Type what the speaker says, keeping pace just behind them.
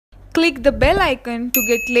Click the bell icon to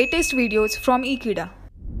get latest videos from Ekeeda.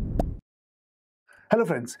 Hello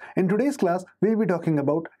friends, in today's class we'll be talking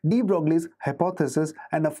about de Broglie's hypothesis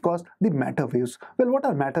and of course the matter waves. Well, what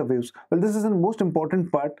are matter waves? Well, this is the most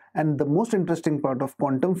important part and the most interesting part of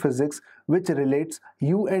quantum physics, which relates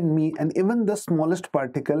you and me and even the smallest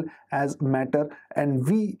particle as matter, and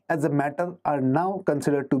we as a matter are now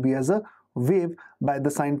considered to be as a wave by the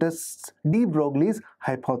scientists de Broglie's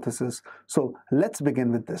hypothesis. So let's begin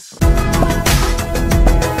with this.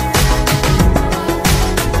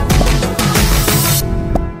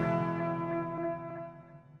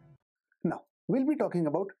 Now, we'll be talking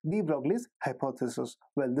about de Broglie's hypothesis.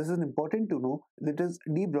 Well, this is important to know that it is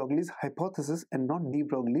de Broglie's hypothesis and not de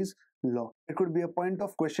Broglie's law. It could be a point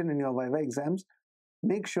of question in your Viva exams.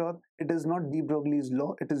 Make sure it is not de Broglie's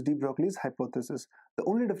law, it is de Broglie's hypothesis. The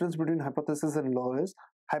only difference between hypothesis and law is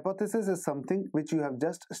hypothesis is something which you have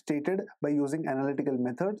just stated by using analytical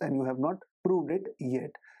methods and you have not proved it yet.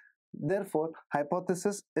 Therefore,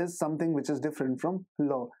 hypothesis is something which is different from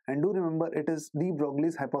law. And do remember, it is de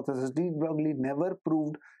Broglie's hypothesis. De Broglie never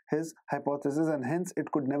proved his hypothesis and hence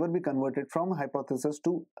it could never be converted from hypothesis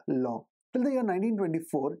to law. Till the year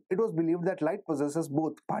 1924, it was believed that light possesses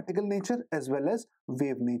both particle nature as well as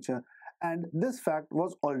wave nature. And this fact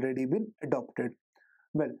was already been adopted.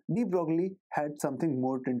 Well, de Broglie had something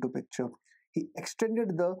more into picture. He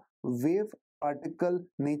extended the wave particle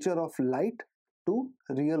nature of light to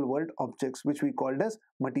real world objects, which we called as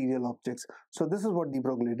material objects. So this is what de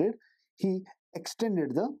Broglie did. He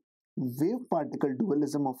extended the wave particle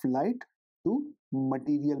dualism of light to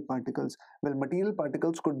material particles. Well, material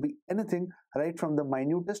particles could be anything right from the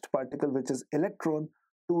minutest particle, which is electron,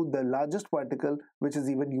 to the largest particle, which is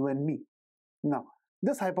even you and me. Now,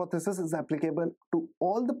 this hypothesis is applicable to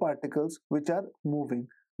all the particles which are moving.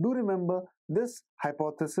 Do remember, this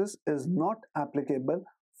hypothesis is not applicable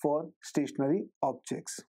for stationary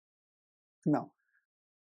objects. Now,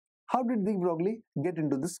 how did de Broglie get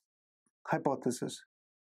into this hypothesis?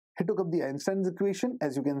 He took up the Einstein's equation,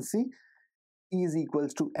 as you can see, E is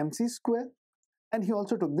equals to mc square, and he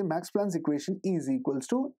also took the Max Planck's equation, E is equals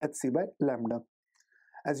to hc by lambda.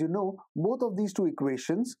 As you know, both of these two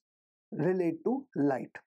equations relate to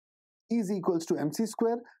light. E is equals to mc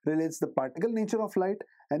square relates the particle nature of light,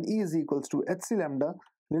 and E is equals to hc lambda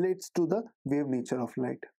relates to the wave nature of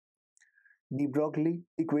light. De Broglie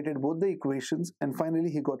equated both the equations and finally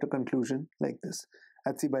he got a conclusion like this.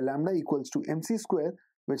 hc by lambda equals to mc square,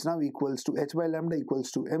 which now equals to h by lambda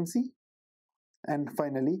equals to mc, and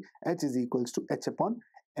finally h is equals to h upon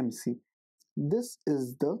mc. This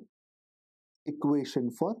is the equation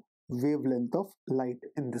for wavelength of light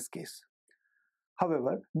in this case.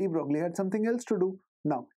 However, de Broglie had something else to do.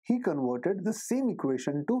 Now, he converted the same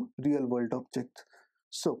equation to real world objects.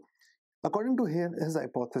 So, according to his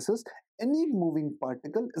hypothesis, any moving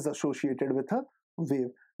particle is associated with a wave.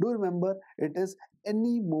 Do remember, it is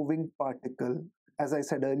any moving particle. As I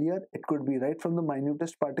said earlier, it could be right from the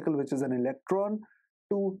minutest particle, which is an electron,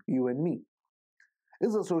 to you and me,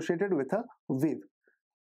 is associated with a wave.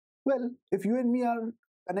 Well, if you and me are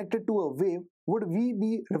connected to a wave, would we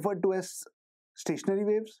be referred to as stationary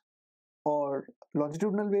waves or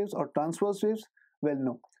longitudinal waves or transverse waves? Well,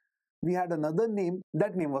 no. We had another name.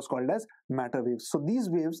 That name was called as matter waves. So these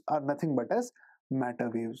waves are nothing but as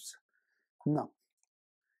matter waves. Now,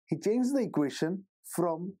 he changed the equation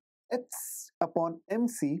from h upon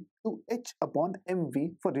mc to h upon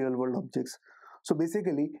mv for real world objects. So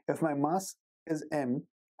basically, if my mass is m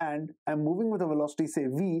and I'm moving with a velocity say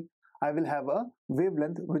v, I will have a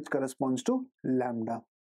wavelength which corresponds to lambda.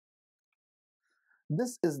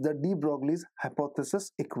 This is the de Broglie's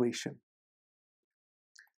hypothesis equation.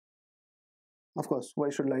 Of course,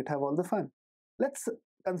 why should light have all the fun? Let's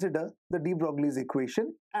consider the de Broglie's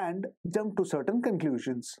equation and jump to certain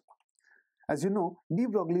conclusions. As you know, de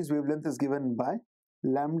Broglie's wavelength is given by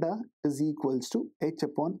lambda is equals to h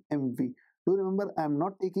upon mv. Do remember, I am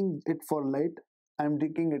not taking it for light, I am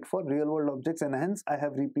taking it for real world objects, and hence I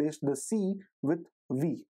have replaced the c with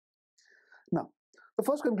v. Now, the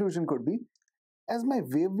first conclusion could be, as my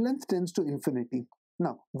wavelength tends to infinity.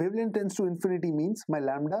 Now, wavelength tends to infinity means my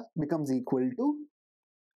lambda becomes equal to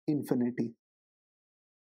infinity.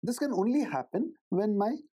 This can only happen when my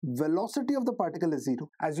velocity of the particle is 0.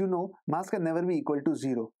 As you know, mass can never be equal to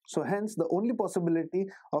 0. So hence, the only possibility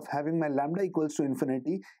of having my lambda equals to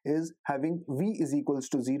infinity is having v is equals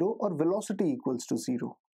to 0 or velocity equals to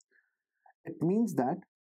 0. It means that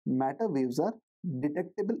matter waves are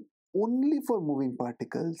detectable only for moving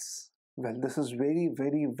particles. Well, this is very,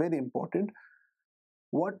 very, very important.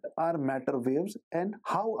 What are matter waves and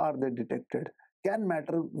how are they detected? Can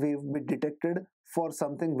matter wave be detected for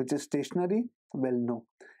something which is stationary? Well, no.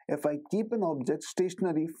 If I keep an object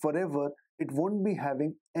stationary forever, it won't be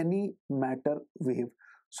having any matter wave.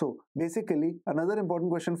 So basically, another important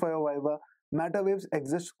question for your Viva: matter waves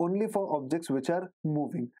exist only for objects which are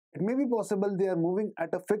moving. It may be possible they are moving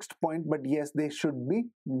at a fixed point, but yes, they should be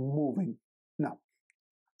moving. Now,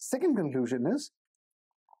 second conclusion is,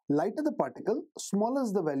 lighter the particle, smaller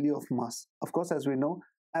is the value of mass. Of course, as we know,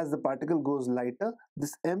 as the particle goes lighter,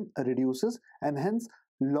 this m reduces, and hence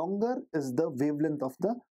longer is the wavelength of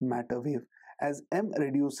the matter wave. As m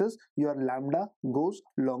reduces, your lambda goes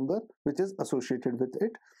longer, which is associated with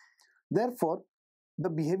it. Therefore, the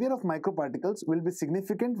behavior of microparticles will be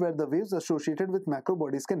significant where the waves associated with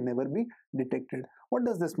macrobodies can never be detected. What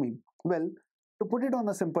does this mean? Well, to put it on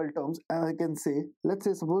a simple terms, I can say, let's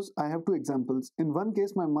say suppose I have two examples. In one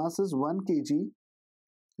case, my mass is 1 kg,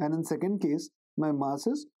 and in second case, my mass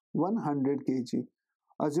is 100 kg.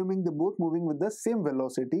 Assuming they're both moving with the same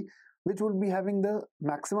velocity, which would be having the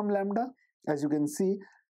maximum lambda. As you can see,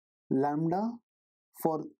 lambda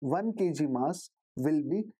for 1 kg mass will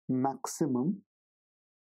be maximum,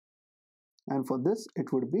 and for this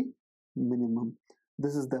it would be minimum.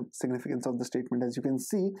 This is the significance of the statement. As you can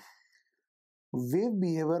see, wave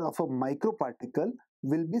behavior of a microparticle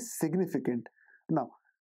will be significant. Now,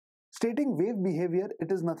 stating wave behavior,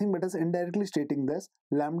 it is nothing but as indirectly stating this: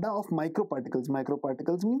 lambda of microparticles.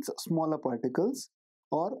 Microparticles means smaller particles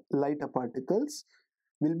or lighter particles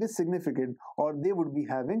will be significant, or they would be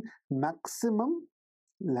having maximum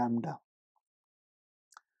lambda.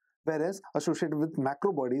 Whereas associated with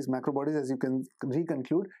macrobodies, as you can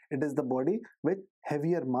reconclude, it is the body with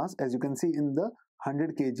heavier mass. As you can see in the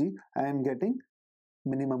 100 kg, I am getting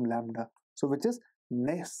minimum lambda, so which is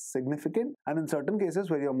less significant. And in certain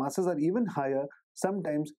cases where your masses are even higher,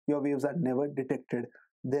 sometimes your waves are never detected,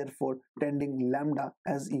 therefore tending lambda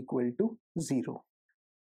as equal to 0.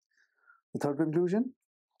 The third conclusion: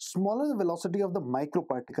 smaller the velocity of the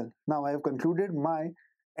microparticle. Now I have concluded my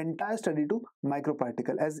entire study to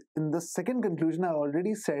microparticle. As in the second conclusion, I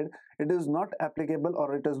already said it is not applicable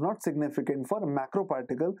or it is not significant for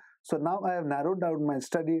macroparticle. So now I have narrowed down my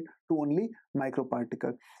study to only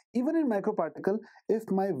microparticle. Even in microparticle, if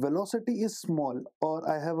my velocity is small or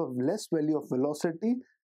I have a less value of velocity,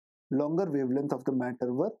 longer wavelength of the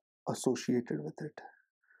matter were associated with it.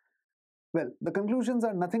 Well, the conclusions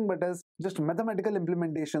are nothing but as just mathematical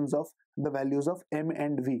implementations of the values of m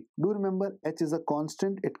and v. Do remember, h is a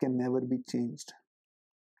constant, it can never be changed.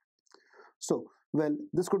 So, well,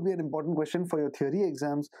 this could be an important question for your theory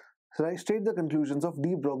exams. State the conclusions of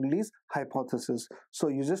de Broglie's hypothesis. So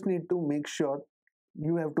you just need to make sure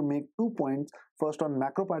you have to make 2 points, first on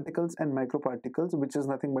macroparticles and microparticles, which is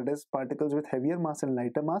nothing but as particles with heavier mass and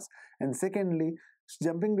lighter mass, and secondly,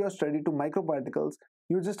 jumping your study to microparticles,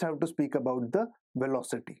 you just have to speak about the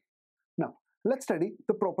velocity. Now let's study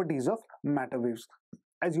the properties of matter waves.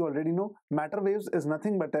 As you already know, matter waves is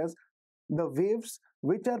nothing but as the waves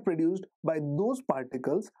which are produced by those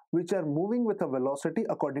particles which are moving with a velocity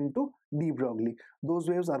according to de Broglie. Those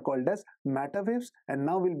waves are called as matter waves, and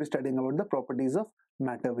now we'll be studying about the properties of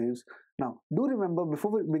matter waves. Now, do remember,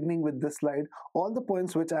 before beginning with this slide, all the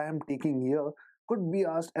points which I am taking here could be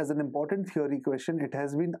asked as an important theory question. It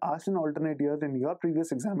has been asked in alternate years in your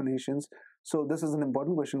previous examinations, so this is an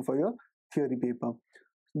important question for your theory paper.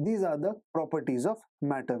 These are the properties of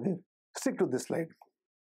matter wave. Stick to this slide.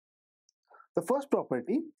 The first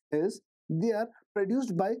property is they are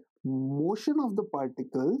produced by motion of the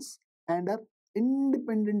particles and are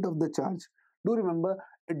independent of the charge. Do remember,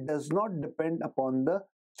 it does not depend upon the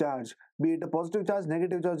charge, be it a positive charge,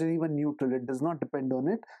 negative charge, or even neutral. It does not depend on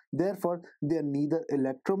it. Therefore, they are neither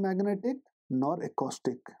electromagnetic nor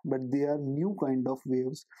acoustic, but they are new kind of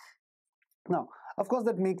waves. Now, of course,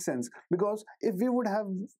 that makes sense, because if we would have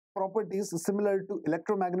properties similar to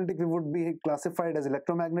electromagnetic, we would be classified as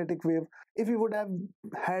electromagnetic wave. If we would have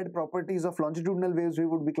had properties of longitudinal waves, we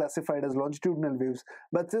would be classified as longitudinal waves.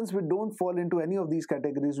 But since we don't fall into any of these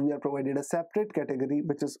categories, we are provided a separate category,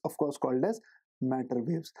 which is of course called as matter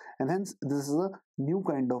waves, and hence this is a new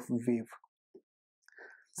kind of wave.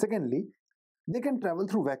 Secondly, they can travel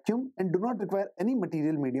through vacuum and do not require any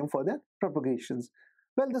material medium for their propagations.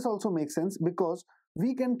 Well, this also makes sense, because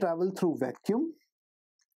we can travel through vacuum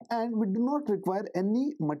and we do not require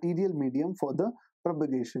any material medium for the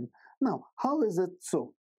propagation. Now, how is it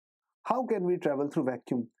so? How can we travel through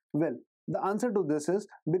vacuum? Well, the answer to this is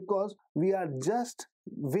because we are just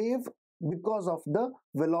wave because of the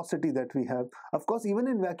velocity that we have. Of course, even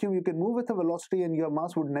in vacuum, you can move with a velocity and your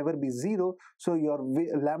mass would never be zero, so your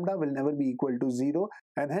lambda will never be equal to zero,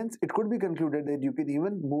 and hence it could be concluded that you can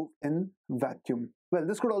even move in vacuum. Well,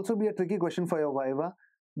 this could also be a tricky question for your viva.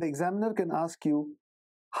 The examiner can ask you,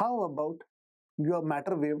 how about your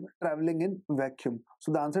matter wave traveling in vacuum?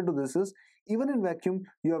 So the answer to this is, even in vacuum,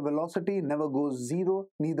 your velocity never goes zero,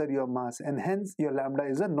 neither your mass, and hence your lambda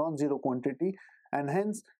is a non-zero quantity, and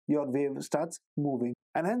hence your wave starts moving,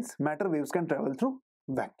 and hence matter waves can travel through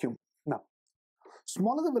vacuum. Now,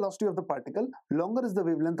 smaller the velocity of the particle, longer is the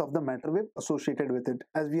wavelength of the matter wave associated with it.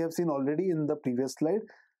 As we have seen already in the previous slide,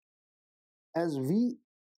 as v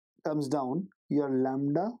comes down, your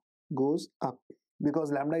lambda goes up,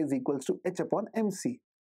 because lambda is equals to h upon mc.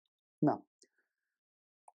 Now,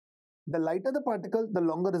 the lighter the particle, the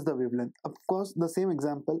longer is the wavelength. Of course, the same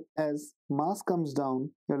example, as mass comes down,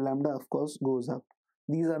 your lambda of course goes up.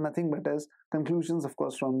 These are nothing but as conclusions, of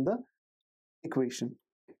course, from the equation.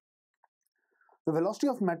 The velocity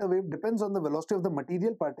of matter wave depends on the velocity of the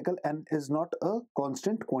material particle and is not a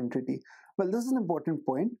constant quantity. Well, this is an important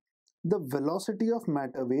point. The velocity of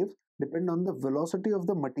matter wave depends on the velocity of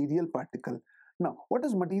the material particle. Now, what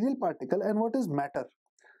is material particle and what is matter?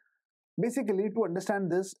 Basically, to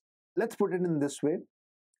understand this, let's put it in this way.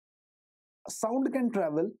 Sound can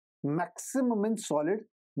travel maximum in solid,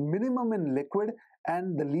 minimum in liquid,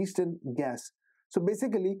 and the least in gas. So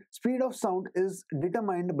basically, speed of sound is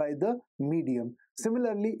determined by the medium.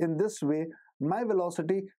 Similarly, in this way, my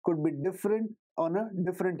velocity could be different on a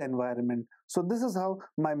different environment. So this is how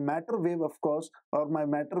my matter wave, of course, or my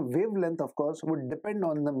matter wavelength, of course, would depend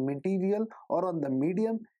on the material or on the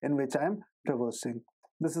medium in which I am traversing.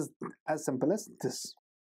 This is as simple as this.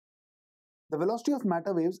 The velocity of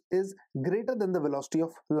matter waves is greater than the velocity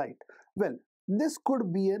of light. Well, this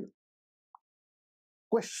could be a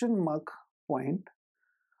question mark point.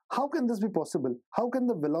 How can this be possible? How can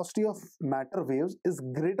the velocity of matter waves is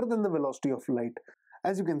greater than the velocity of light?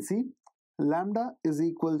 As you can see, lambda is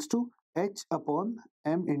equals to h upon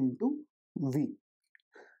m into v.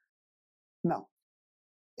 Now,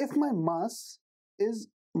 if my mass is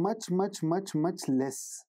much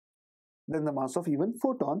less than the mass of even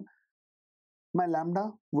photon, my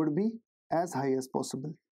lambda would be as high as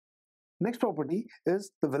possible. Next property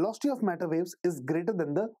is the velocity of matter waves is greater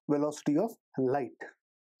than the velocity of light.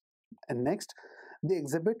 And next, they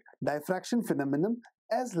exhibit diffraction phenomenon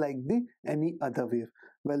as like the any other wave.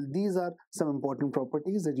 Well, these are some important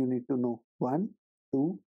properties that you need to know. 1,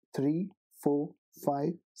 2, 3, 4, 5,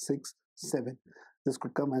 6, 7. This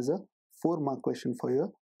could come as a 4-mark question for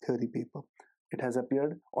your theory paper. It has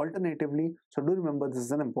appeared alternatively, so do remember this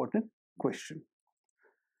is an important question.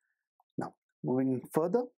 Now, moving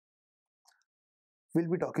further,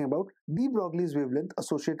 we'll be talking about de Broglie's wavelength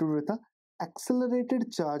associated with an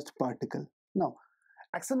accelerated charged particle. Now,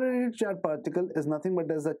 accelerated charged particle is nothing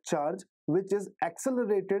but as a charge which is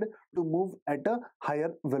accelerated to move at a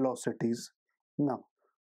higher velocities. Now,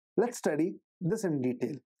 let's study this in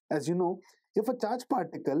detail. As you know, if a charged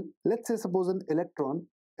particle, let's say suppose an electron,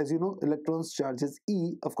 as you know, electron's charge is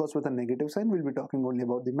E, of course with a negative sign, we'll be talking only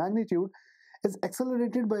about the magnitude, is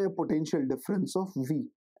accelerated by a potential difference of V,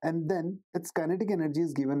 and then its kinetic energy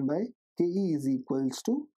is given by Ke is equals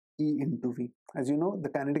to E into V. As you know, the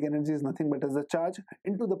kinetic energy is nothing but as a charge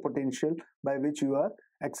into the potential by which you are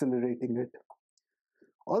accelerating it.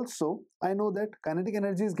 Also, I know that kinetic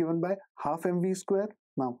energy is given by half mv square.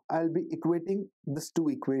 Now, I'll be equating these two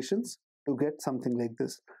equations to get something like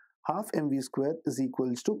this. Half mv square is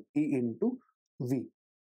equals to E into V.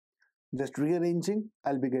 Just rearranging,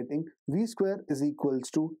 I'll be getting V square is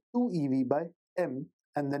equals to 2ev by m,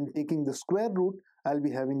 and then taking the square root, I'll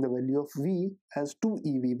be having the value of V as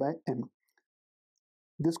 2ev by m.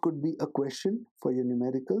 This could be a question for your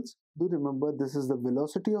numericals. Do remember, this is the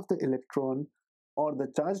velocity of the electron or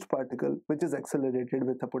the charged particle which is accelerated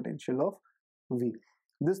with a potential of V.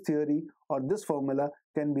 This theory or this formula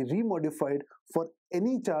can be remodified for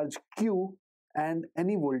any charge Q and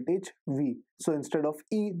any voltage V. So instead of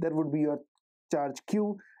E, there would be a charge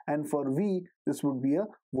Q, and for V, this would be a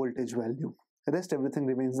voltage value. Rest everything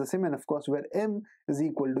remains the same, and of course where m is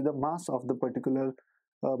equal to the mass of the particular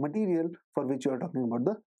material for which you are talking about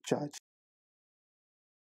the charge.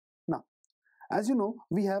 Now, as you know,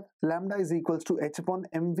 we have lambda is equals to h upon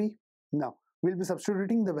mv. Now, we'll be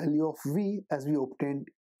substituting the value of v as we obtained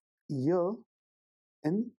here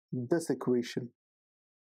in this equation.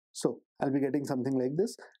 So, I'll be getting something like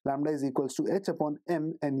this. Lambda is equals to h upon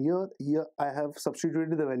m, and here I have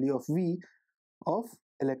substituted the value of v of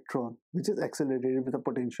electron, which is accelerated with a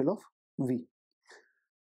potential of v.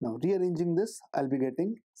 Now rearranging this, I'll be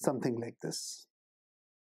getting something like this.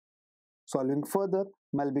 Solving further,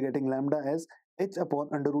 I'll be getting lambda as h upon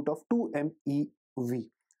under root of 2mev.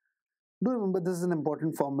 Do remember this is an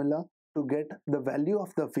important formula to get the value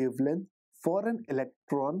of the wavelength for an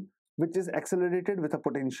electron which is accelerated with a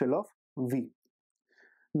potential of v.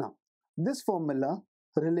 Now, this formula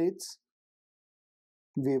relates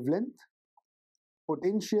wavelength,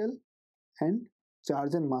 potential and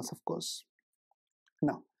charge and mass, of course.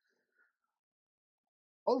 Now,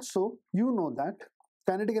 also you know that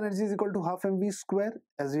kinetic energy is equal to half mv square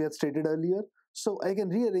as we had stated earlier. So I can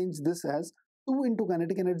rearrange this as 2 into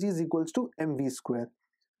kinetic energy is equals to mv square.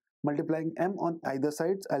 Multiplying m on either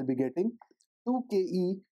sides, I'll be getting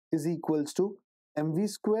 2ke is equals to mv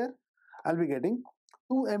square. I'll be getting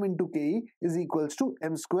 2m into ke is equals to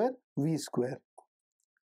m square v square.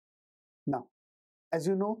 Now, as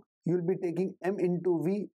you know, you'll be taking m into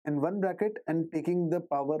v in one bracket and taking the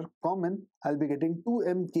power common. I'll be getting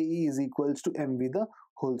 2m ke is equals to mv the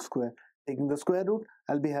whole square. Taking the square root,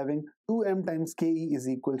 I'll be having 2m times ke is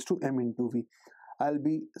equals to m into v. I'll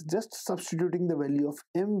be just substituting the value of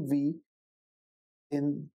mv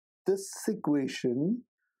in this equation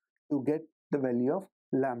to get the value of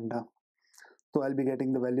lambda. So I'll be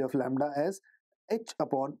getting the value of lambda as h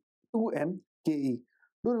upon 2m ke.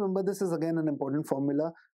 Do remember this is again an important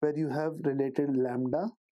formula where you have related lambda,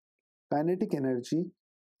 kinetic energy,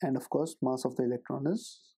 and of course mass of the electron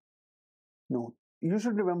is known. You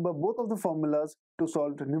should remember both of the formulas to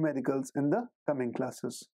solve numericals in the coming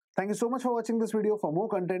classes. Thank you so much for watching this video. For more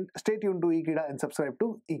content, stay tuned to Ekeeda and subscribe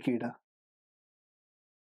to Ekeeda.